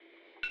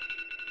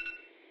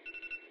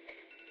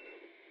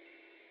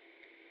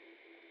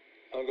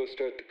I'll go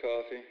start the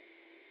coffee.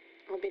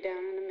 I'll be down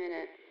in a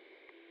minute.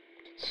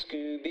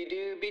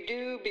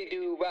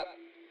 Scooby-Dooby-Dooby-Doo-Wop.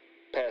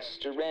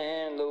 Pastor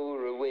and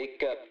Laura,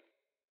 wake up.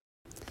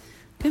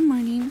 Good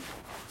morning.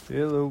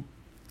 Hello.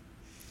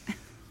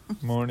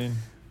 Morning.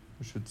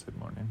 I should say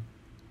morning.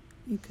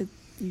 You could.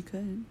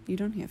 You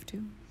don't have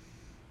to.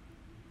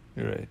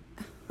 You're right.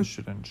 I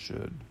should.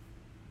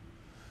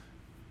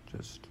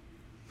 Just.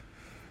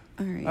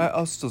 All right.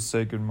 I'll still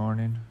say good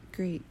morning.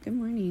 Great. Good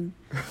morning.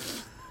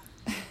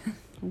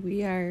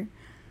 We are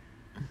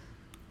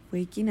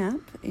waking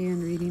up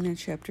and reading a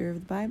chapter of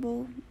the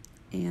Bible.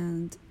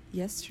 And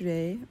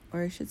yesterday,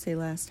 or I should say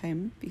last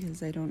time,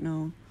 because I don't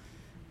know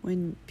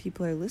when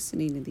people are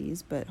listening to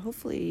these, but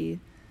hopefully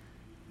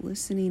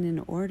listening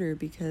in order,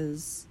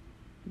 because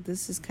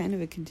this is kind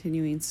of a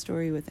continuing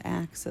story with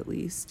Acts, at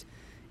least.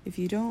 If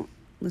you don't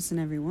listen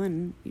every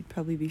one, you'd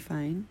probably be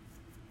fine.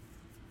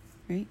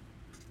 Right?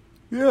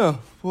 Yeah,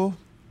 well,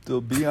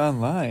 they'll be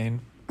online.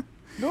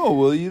 No,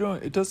 well,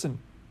 it doesn't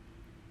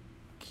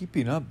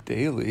keeping up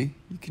daily.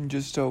 You can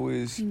just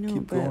always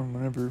keep going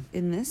whenever.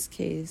 In this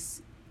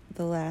case,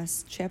 the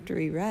last chapter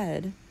we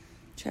read,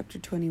 chapter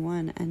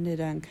 21,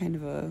 ended on kind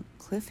of a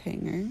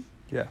cliffhanger.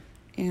 Yeah.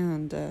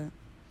 And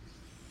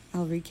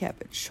I'll recap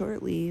it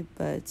shortly,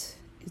 but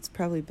it's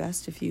probably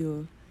best if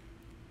you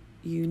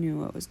knew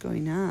what was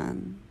going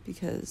on,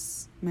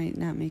 because it might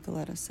not make a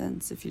lot of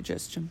sense if you're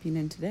just jumping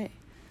in today.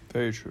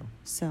 Very true.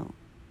 So,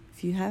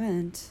 if you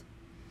haven't,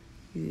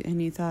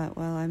 and you thought,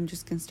 well, I'm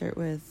just going to start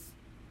with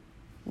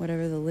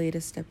whatever the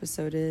latest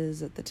episode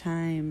is at the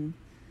time,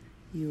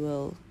 you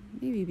will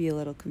maybe be a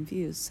little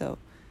confused. So,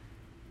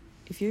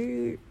 if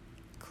you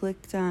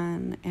clicked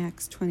on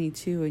Acts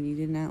 22 and you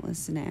did not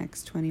listen to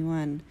Acts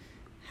 21,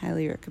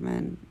 highly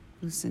recommend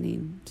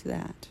listening to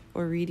that,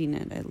 or reading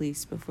it at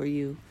least before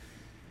you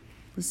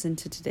listen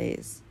to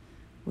today's.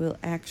 We'll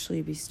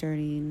actually be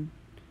starting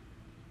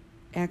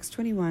Acts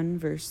 21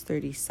 verse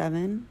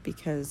 37,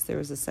 because there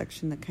was a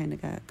section that kind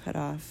of got cut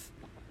off,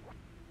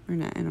 or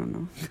not, I don't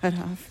know, cut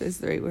off is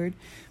the right word,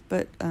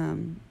 but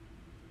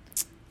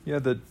yeah,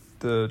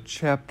 the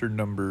chapter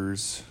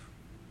numbers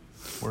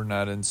were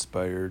not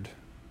inspired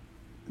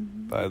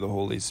by the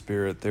Holy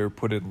Spirit. They were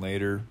put in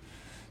later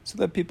so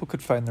that people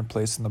could find their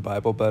place in the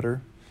Bible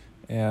better.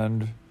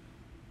 And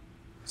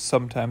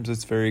sometimes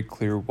it's very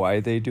clear why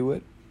they do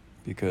it,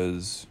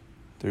 because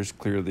there's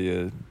clearly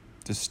a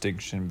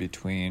distinction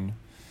between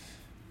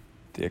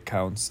the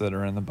accounts that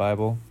are in the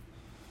Bible.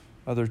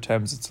 Other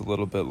times it's a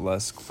little bit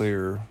less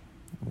clear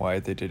why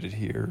they did it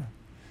here.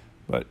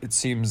 But it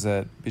seems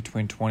that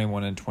between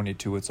 21 and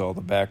 22 it's all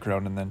the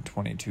background, and then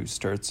 22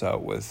 starts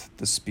out with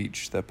the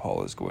speech that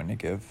Paul is going to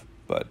give.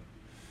 But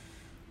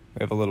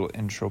we have a little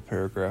intro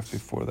paragraph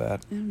before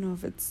that. I don't know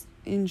if it's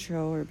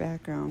intro or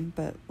background,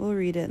 but we'll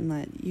read it and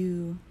let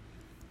you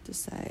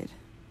decide.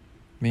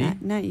 Me?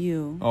 Not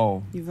you.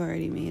 Oh. You've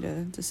already made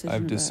a decision.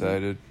 I've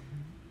decided.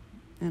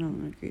 I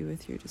don't agree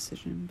with your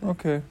decision. But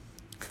Okay.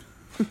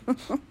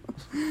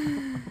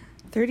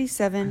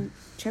 37,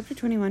 chapter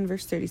 21,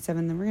 verse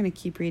 37. Then we're going to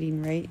keep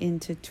reading right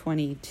into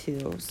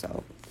 22.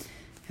 So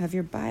have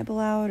your Bible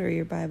out or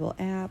your Bible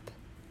app,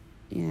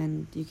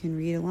 and you can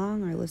read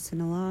along or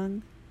listen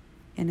along.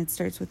 And it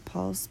starts with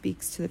Paul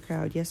speaks to the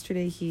crowd.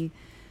 Yesterday he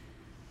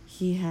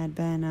had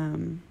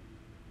been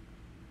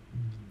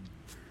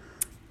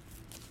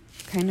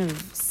kind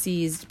of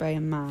seized by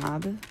a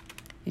mob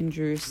in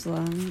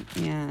Jerusalem,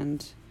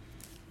 and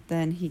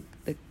then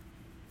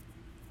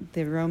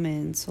the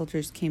Roman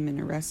soldiers came and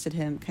arrested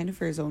him kind of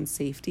for his own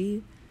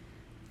safety.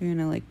 They're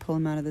gonna pull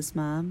him out of this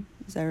mob.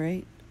 Is that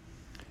right?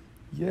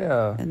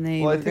 Yeah. And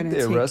I think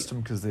they arrest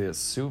him because they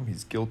assume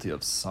he's guilty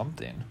of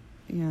something.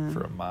 Yeah.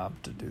 For a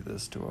mob to do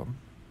this to him.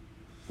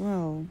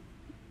 Well,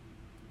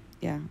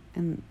 yeah,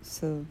 and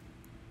so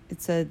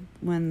it said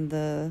when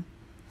the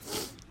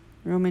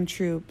Roman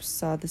troops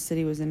saw the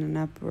city was in an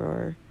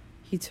uproar,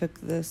 he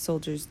took the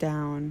soldiers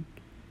down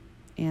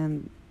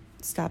and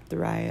stopped the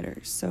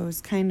rioters. So it's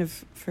kind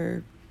of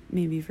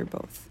maybe for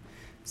both.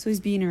 So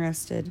he's being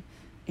arrested,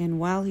 and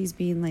while he's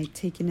being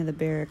taken to the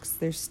barracks,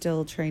 they're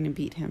still trying to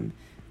beat him.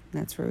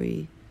 And that's where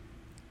we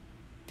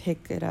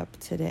pick it up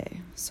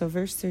today. So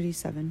verse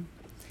 37.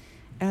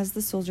 As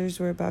the soldiers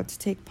were about to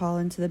take Paul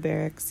into the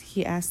barracks,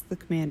 he asked the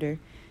commander,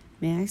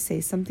 "May I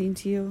say something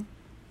to you?"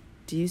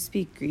 "Do you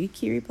speak Greek?"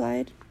 he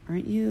replied.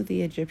 "Aren't you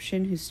the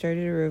Egyptian who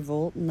started a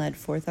revolt and led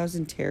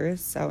 4,000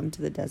 terrorists out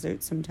into the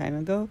desert some time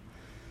ago?"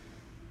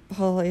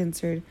 Paul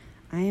answered,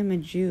 "I am a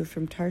Jew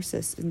from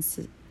Tarsus in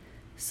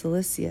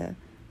Cilicia,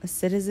 a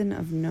citizen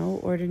of no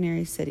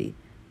ordinary city.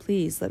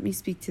 Please let me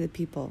speak to the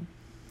people."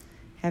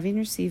 Having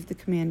received the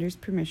commander's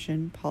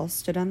permission, Paul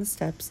stood on the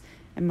steps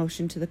and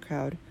motioned to the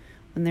crowd.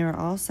 When they were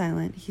all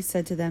silent, he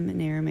said to them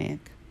in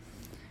Aramaic,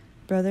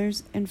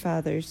 "Brothers and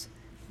fathers,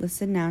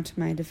 listen now to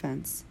my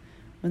defense."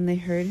 When they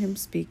heard him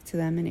speak to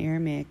them in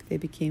Aramaic, they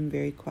became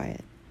very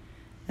quiet.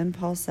 Then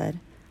Paul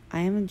said, "I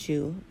am a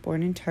Jew,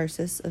 born in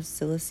Tarsus of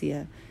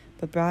Cilicia,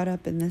 but brought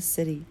up in this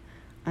city.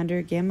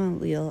 Under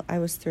Gamaliel, I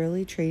was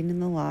thoroughly trained in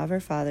the law of our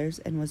fathers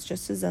and was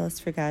just as zealous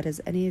for God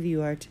as any of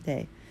you are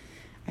today.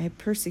 I have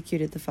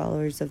persecuted the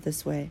followers of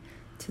this way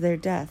to their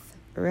death,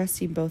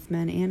 arresting both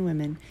men and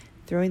women,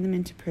 throwing them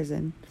into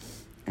prison,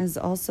 as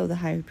also the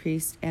high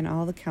priest and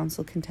all the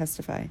council can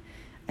testify.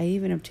 I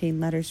even obtained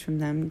letters from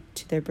them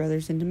to their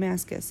brothers in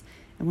Damascus,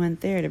 and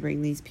went there to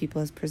bring these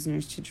people as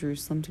prisoners to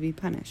Jerusalem to be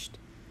punished.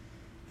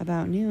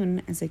 About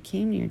noon, as I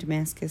came near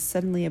Damascus,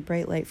 suddenly a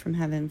bright light from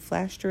heaven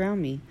flashed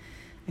around me.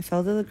 I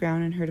fell to the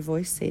ground and heard a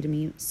voice say to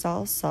me,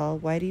 Saul, Saul,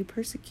 why do you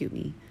persecute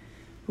me?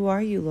 Who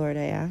are you, Lord?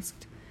 I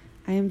asked.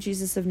 I am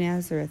Jesus of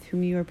Nazareth,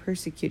 whom you are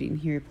persecuting,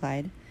 he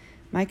replied.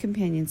 My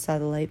companions saw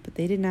the light, but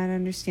they did not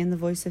understand the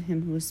voice of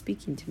him who was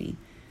speaking to me.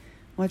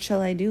 What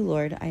shall I do,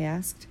 Lord? I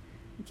asked.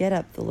 Get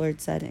up, the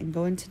Lord said, and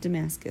go into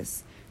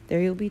Damascus. There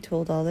you will be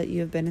told all that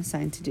you have been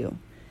assigned to do.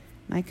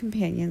 My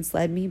companions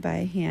led me by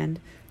a hand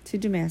to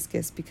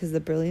Damascus because the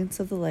brilliance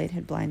of the light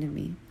had blinded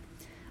me.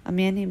 A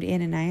man named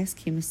Ananias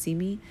came to see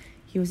me.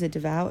 He was a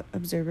devout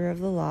observer of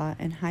the law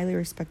and highly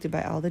respected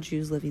by all the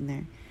Jews living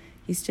there.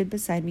 He stood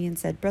beside me and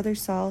said, Brother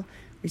Saul,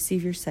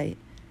 receive your sight.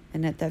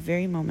 And at that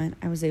very moment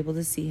I was able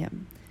to see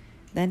him.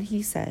 Then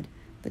he said,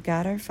 The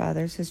God our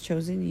fathers has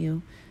chosen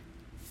you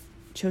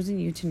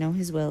to know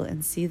his will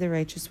and see the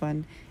righteous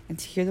one and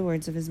to hear the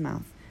words of his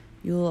mouth.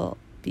 You will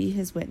be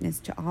his witness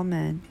to all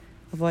men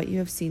of what you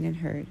have seen and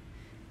heard.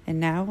 And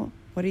now,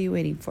 what are you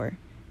waiting for?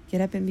 Get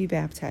up and be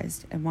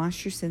baptized, and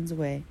wash your sins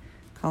away,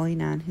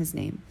 calling on his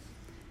name.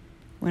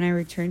 When I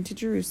returned to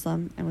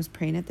Jerusalem and was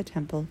praying at the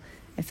temple,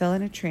 I fell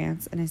in a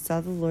trance, and I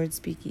saw the Lord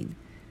speaking.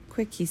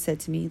 Quick, he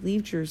said to me,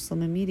 leave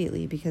Jerusalem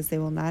immediately, because they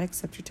will not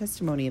accept your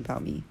testimony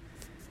about me.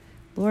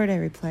 Lord, I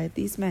replied,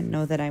 these men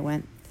know that I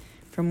went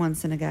from one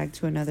synagogue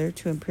to another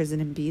to imprison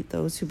and beat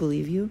those who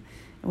believe you.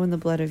 And when the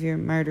blood of your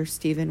martyr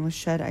Stephen was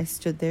shed, I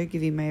stood there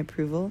giving my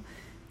approval,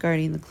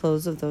 guarding the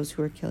clothes of those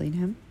who were killing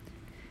him.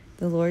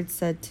 The Lord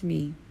said to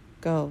me,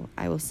 Go,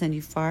 I will send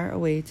you far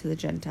away to the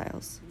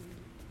Gentiles.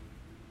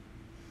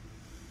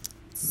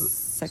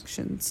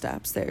 Section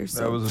stops there.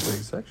 So. That was a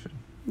big section.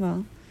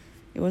 Well,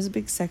 it was a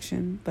big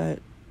section, but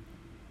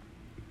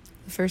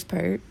the first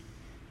part,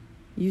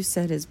 you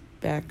said his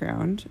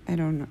background. I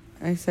don't know.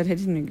 I said I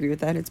didn't agree with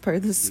that. It's part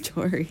of the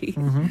story.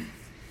 Mm-hmm.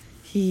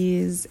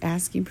 He's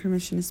asking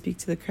permission to speak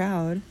to the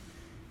crowd,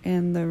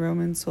 and the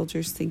Roman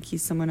soldiers think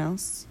he's someone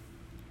else.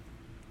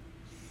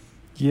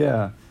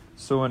 Yeah.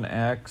 So in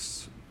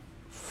Acts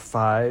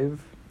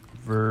 5,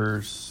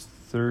 verse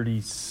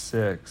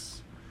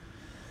 36,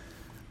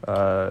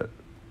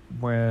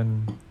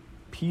 when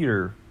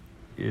Peter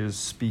is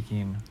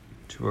speaking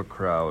to a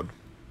crowd,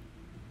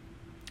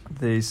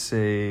 they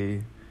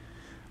say,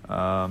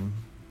 I'm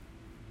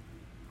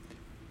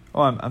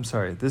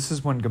sorry. This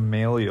is when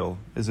Gamaliel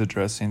is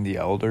addressing the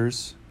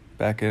elders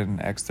back in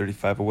Acts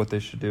 35 of what they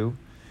should do.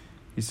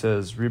 He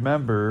says,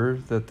 remember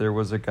that there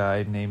was a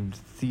guy named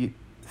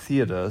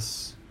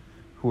Theudas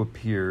who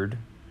appeared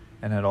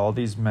and had all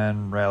these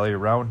men rally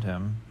around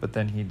him, but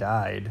then he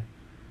died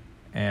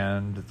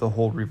and the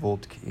whole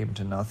revolt came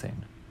to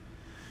nothing.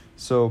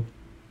 So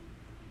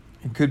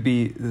it could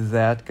be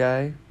that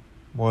guy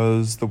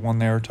was the one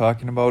they were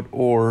talking about,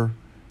 or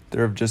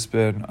there have just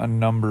been a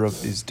number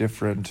of these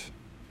different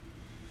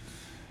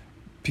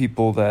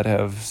people that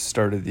have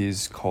started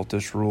these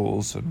cultish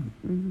rules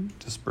and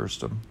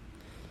dispersed them.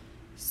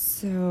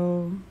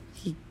 So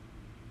he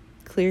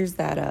clears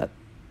that up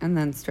and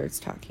then starts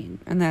talking.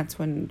 And that's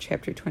when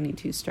chapter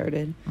 22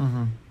 started.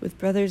 Mm-hmm. With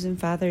brothers and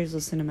fathers,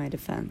 listen to my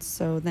defense.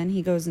 So then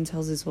he goes and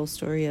tells his whole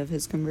story of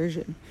his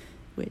conversion,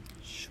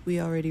 which we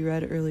already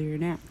read earlier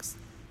in Acts.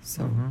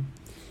 So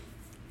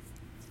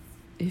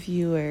if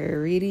you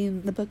were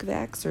reading the book of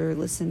Acts or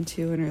listened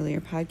to an earlier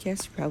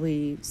podcast, you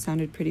probably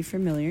sounded pretty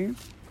familiar.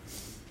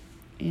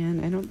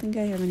 And I don't think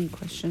I have any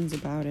questions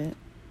about it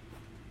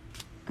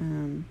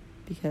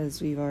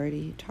because we've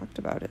already talked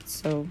about it.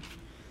 So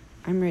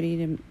I'm ready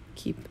to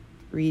keep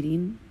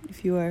reading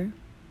if you are,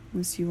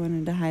 unless you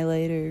wanted to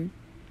highlight or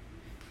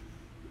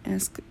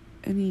ask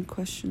any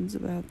questions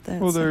about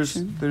that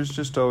section. There's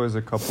just always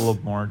a couple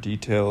of more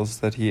details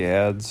that he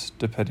adds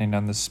depending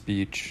on the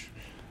speech.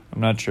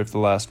 I'm not sure if the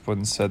last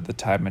one said the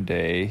time of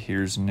day,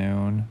 here's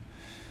noon.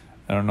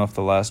 I don't know if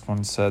the last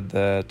one said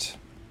that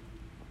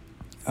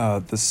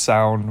the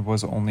sound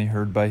was only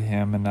heard by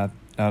him and not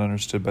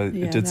understood by...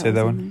 Yeah, it did say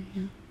that one?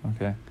 There, yeah.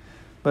 Okay.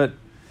 But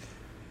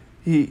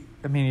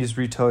he's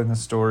retelling the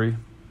story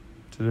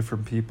to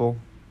different people.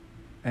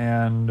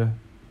 And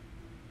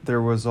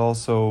there was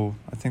also,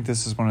 I think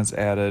this is when it's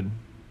added,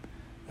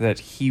 that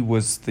he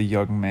was the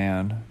young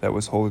man that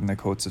was holding the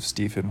coats of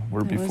Stephen,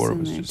 where That before it in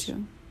was there just...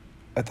 too.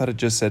 I thought it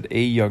just said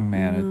a young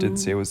man. It didn't No.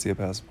 say it was the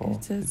Apostle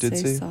Paul. It did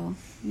say Saul,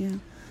 yeah.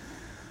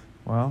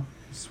 Well,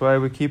 that's why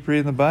we keep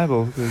reading the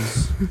Bible,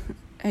 because...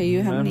 How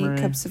many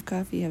cups of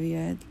coffee have you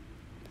had?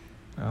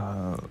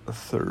 A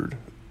third.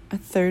 A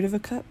third of a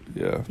cup?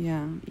 Yeah.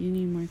 Yeah, you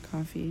need more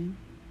coffee.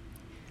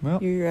 Well,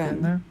 You're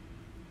getting there.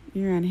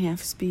 You're on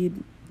half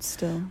speed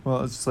still.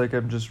 Well, it's like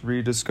I'm just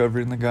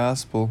rediscovering the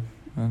gospel,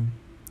 and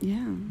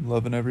Yeah.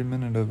 Loving every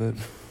minute of it.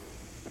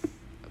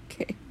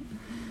 Okay.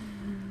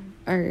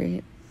 All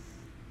right.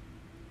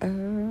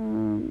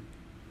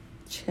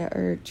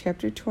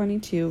 Chapter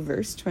 22,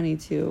 verse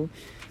 22.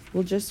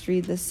 We'll just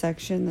read this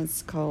section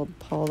that's called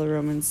Paul the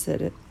Roman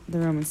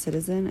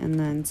citizen, and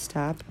then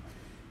stop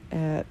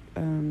at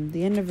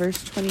the end of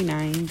verse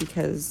 29,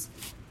 because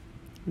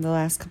the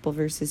last couple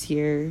verses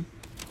here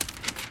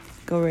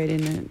go right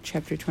into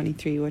chapter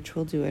 23, which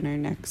we'll do in our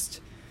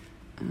next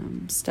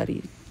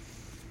study.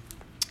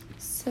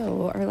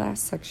 So our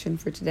last section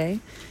for today,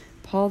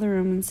 Paul the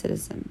Roman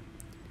citizen.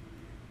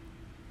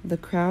 The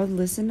crowd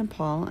listened to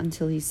Paul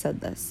until he said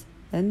this.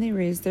 Then they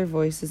raised their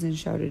voices and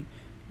shouted,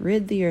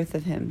 "Rid the earth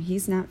of him.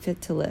 He's not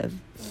fit to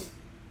live."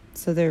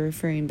 So they're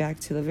referring back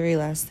to the very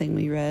last thing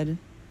we read.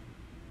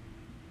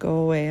 Go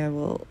away, I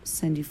will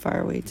send you far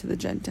away to the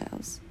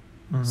Gentiles.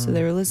 Mm-hmm. So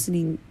they were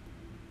listening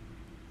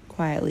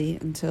quietly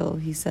until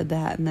he said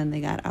that, and then they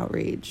got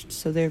outraged.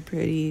 So they're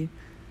pretty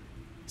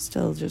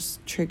still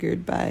just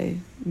triggered by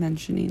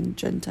mentioning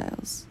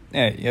Gentiles.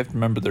 Yeah, you have to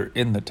remember they're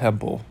in the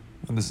temple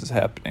when this is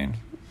happening.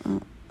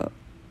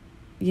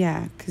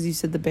 Yeah, because you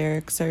said the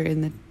barracks are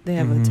they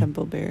have a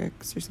temple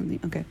barracks or something.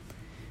 Okay.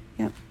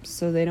 Yep.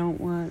 So they don't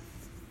want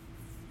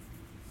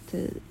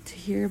to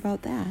hear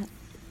about that.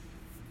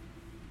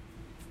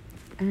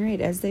 All right.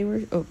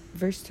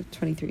 Verse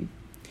 23.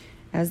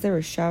 As they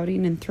were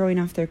shouting and throwing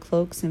off their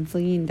cloaks and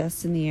flinging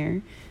dust in the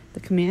air,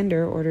 the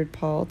commander ordered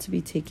Paul to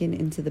be taken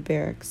into the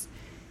barracks.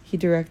 He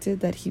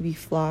directed that he be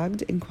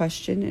flogged and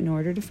questioned in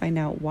order to find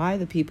out why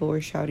the people were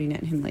shouting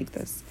at him like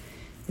this.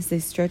 As they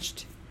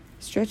stretched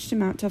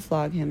him out to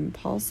flog him,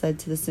 Paul said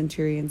to the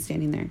centurion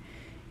standing there,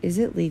 "Is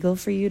it legal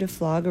for you to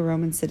flog a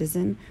Roman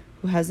citizen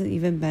who hasn't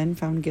even been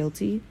found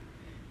guilty?"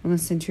 When the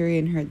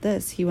centurion heard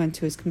this, he went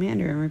to his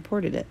commander and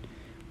reported it.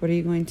 "What are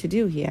you going to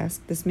do?" he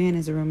asked. "This man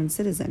is a Roman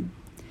citizen."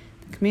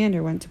 The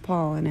commander went to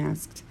Paul and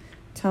asked,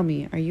 "Tell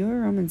me, are you a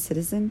Roman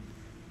citizen?"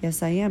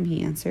 "Yes, I am,"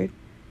 he answered.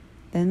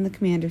 Then the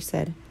commander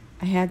said,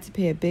 "I had to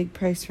pay a big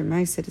price for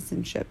my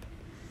citizenship."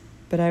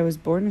 "But I was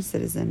born a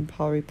citizen,"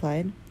 Paul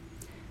replied.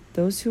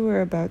 Those who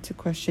were about to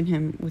question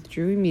him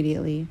withdrew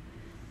immediately.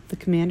 The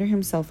commander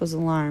himself was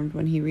alarmed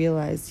when he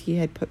realized he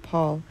had put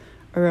Paul,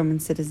 a Roman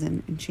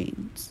citizen, in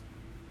chains.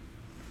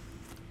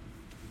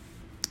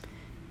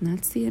 And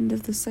that's the end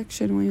of the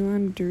section we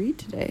wanted to read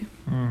today.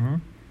 Mm-hmm.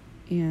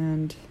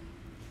 And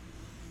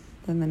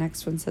then the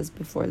next one says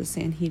before the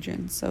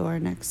Sanhedrin. So our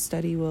next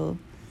study will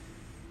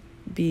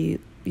be,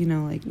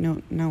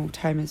 no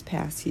time has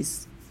passed.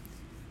 He's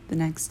the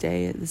next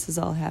day. This is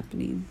all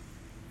happening.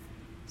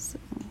 So...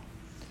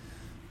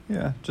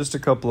 Yeah, just a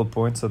couple of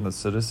points on the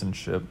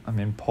citizenship. I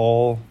mean,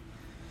 Paul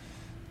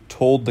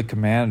told the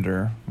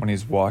commander when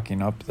he's walking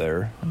up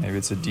there, maybe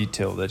it's a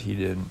detail that he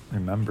didn't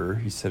remember,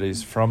 he said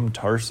he's from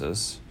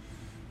Tarsus,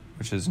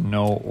 which is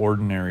no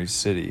ordinary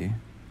city,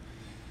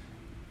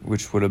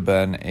 which would have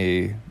been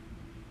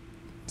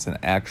it's an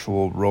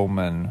actual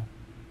Roman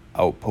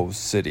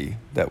outpost city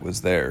that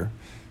was there.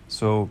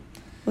 So,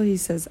 well, he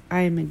says,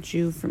 "I am a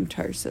Jew from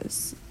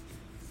Tarsus,"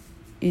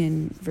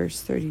 in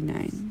verse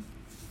 39.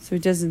 So he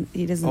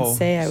doesn't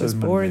say I was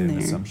born there.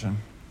 Assumption.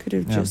 Could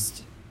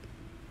have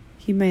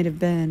he might have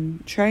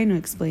been trying to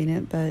explain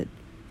it, but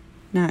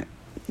not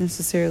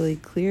necessarily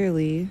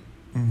clearly.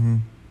 Mm-hmm.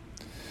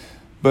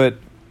 But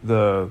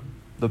the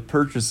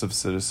purchase of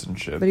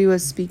citizenship. But he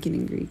was speaking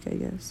in Greek, I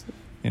guess.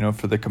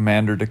 For the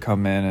commander to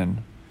come in,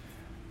 and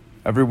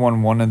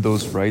everyone wanted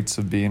those rights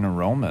of being a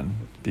Roman,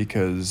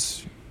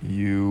 because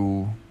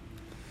you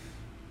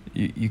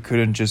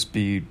couldn't just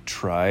be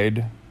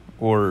tried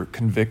or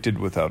convicted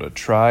without a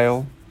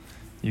trial.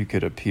 You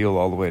could appeal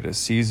all the way to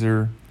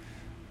Caesar.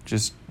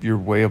 Just your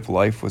way of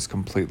life was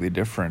completely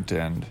different,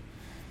 and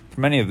for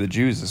many of the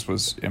Jews this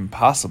was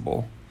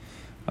impossible.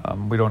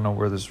 We don't know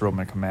where this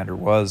Roman commander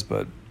was,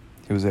 but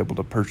he was able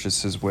to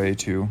purchase his way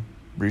to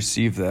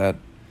receive that.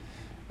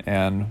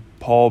 And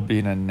Paul,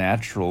 being a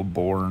natural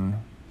born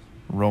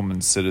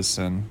Roman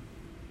citizen,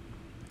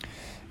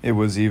 it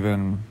would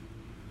even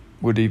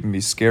be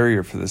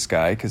scarier for this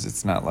guy, because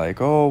it's not like,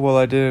 oh, well,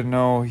 I didn't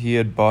know he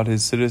had bought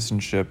his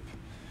citizenship,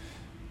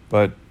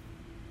 but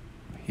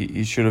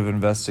he should have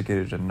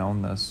investigated and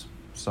known this.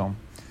 So,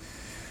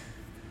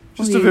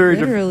 just he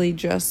literally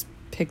just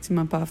picked him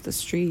up off the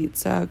street,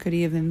 so how could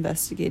he have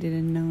investigated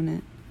and known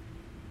it?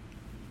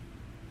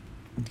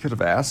 Could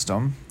have asked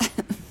him.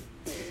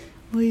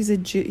 Well, he's a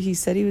Jew. He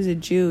said he was a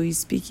Jew. He's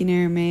speaking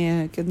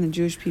Aramaic, and the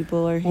Jewish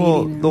people are hating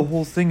him. Well, the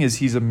whole thing is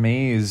he's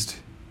amazed.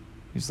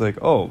 He's like,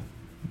 oh,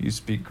 you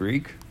speak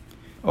Greek?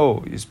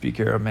 Oh, you speak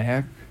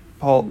Aramaic?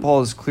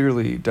 Paul is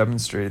clearly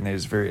demonstrating that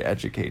he's very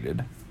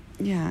educated.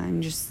 Yeah,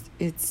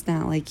 it's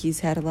not like he's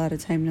had a lot of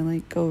time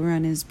to go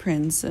run his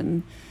prints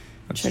and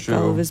check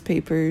all of his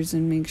papers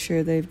and make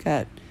sure they've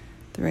got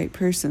the right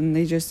person.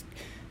 They just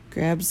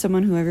grabbed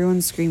someone who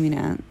everyone's screaming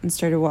at and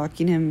started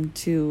walking him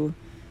to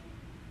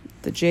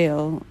the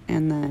jail,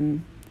 and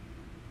then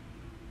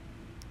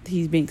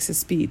he makes a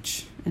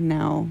speech, and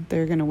now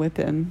they're going to whip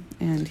him.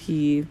 And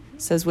he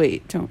says,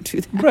 wait, don't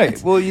do that.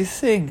 Right. Well, you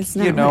think, It's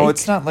not like-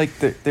 it's not like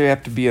they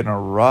have to be in a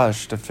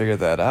rush to figure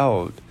that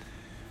out.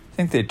 I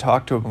think they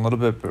talk to him a little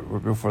bit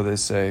before they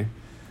say,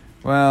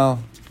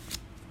 well,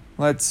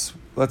 let's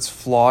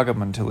flog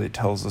him until he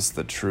tells us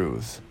the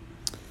truth.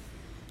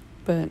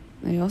 But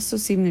they also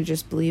seem to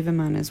just believe him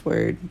on his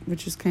word,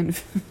 which is kind of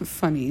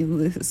funny.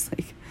 It's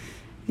like,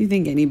 you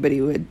think anybody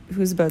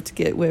who's about to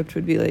get whipped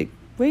would be like,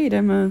 wait,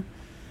 I'm a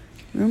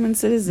Roman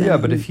citizen. Yeah,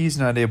 but if he's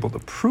not able to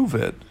prove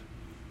it,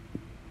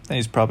 then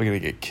he's probably going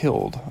to get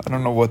killed. I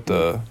don't know what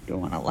You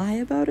don't want to lie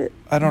about it?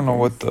 I don't know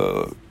what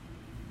the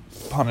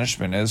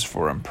punishment is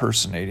for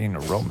impersonating a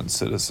Roman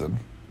citizen.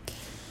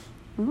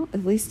 Well,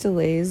 at least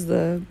delays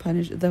the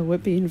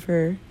whipping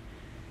for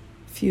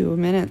a few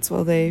minutes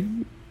while they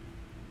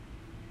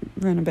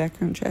run a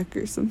background check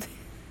or something.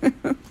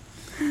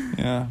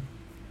 Yeah.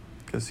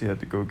 Guess he had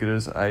to go get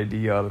his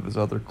ID out of his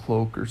other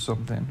cloak or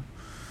something.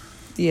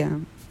 Yeah.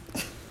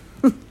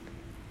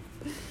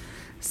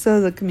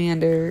 So the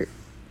commander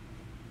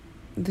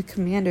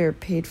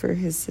paid for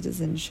his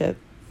citizenship,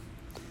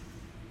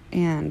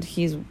 and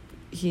he's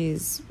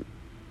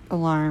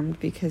alarmed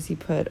because he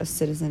put a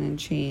citizen in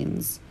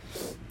chains.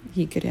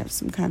 He could have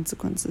some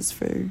consequences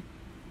for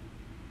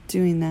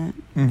doing that.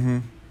 Mm-hmm.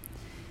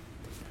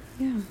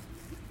 Yeah.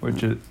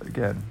 Which is,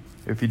 again,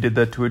 if he did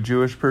that to a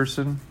Jewish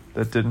person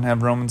that didn't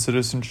have Roman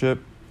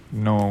citizenship,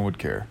 no one would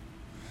care.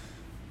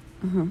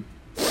 Uh-huh.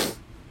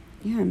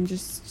 Yeah, I'm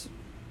just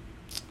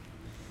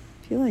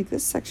feel like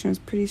this section was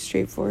pretty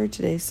straightforward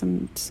today.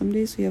 Some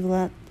days we have a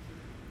lot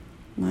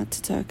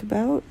to talk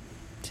about.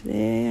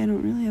 Today I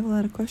don't really have a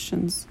lot of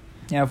questions.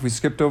 Yeah, if we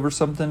skipped over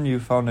something you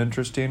found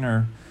interesting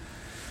or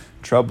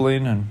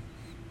troubling and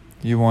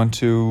you want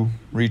to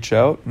reach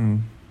out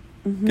and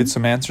get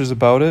some answers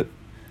about it,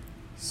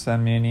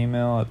 send me an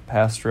email at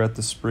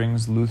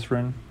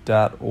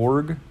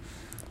pastor@thespringslutheran.org.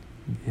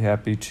 Be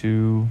happy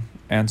to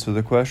answer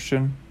the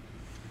question.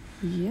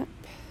 Yep.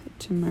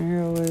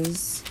 Tomorrow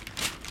is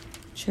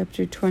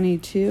chapter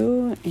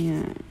 22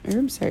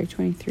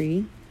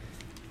 23.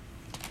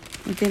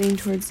 We're getting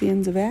towards the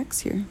ends of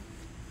Acts here.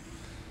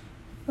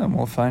 And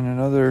we'll find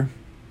another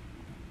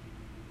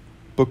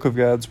book of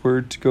God's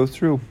Word to go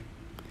through.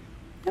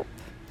 Yep.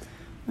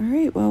 All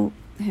right. Well,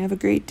 have a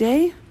great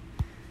day.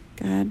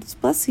 God's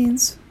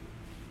blessings.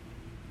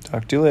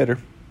 Talk to you later.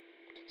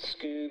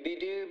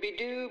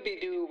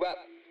 Scooby-Dooby-Dooby-Doo-Wop.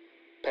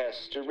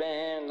 Pastor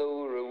and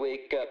Laura,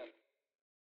 wake up.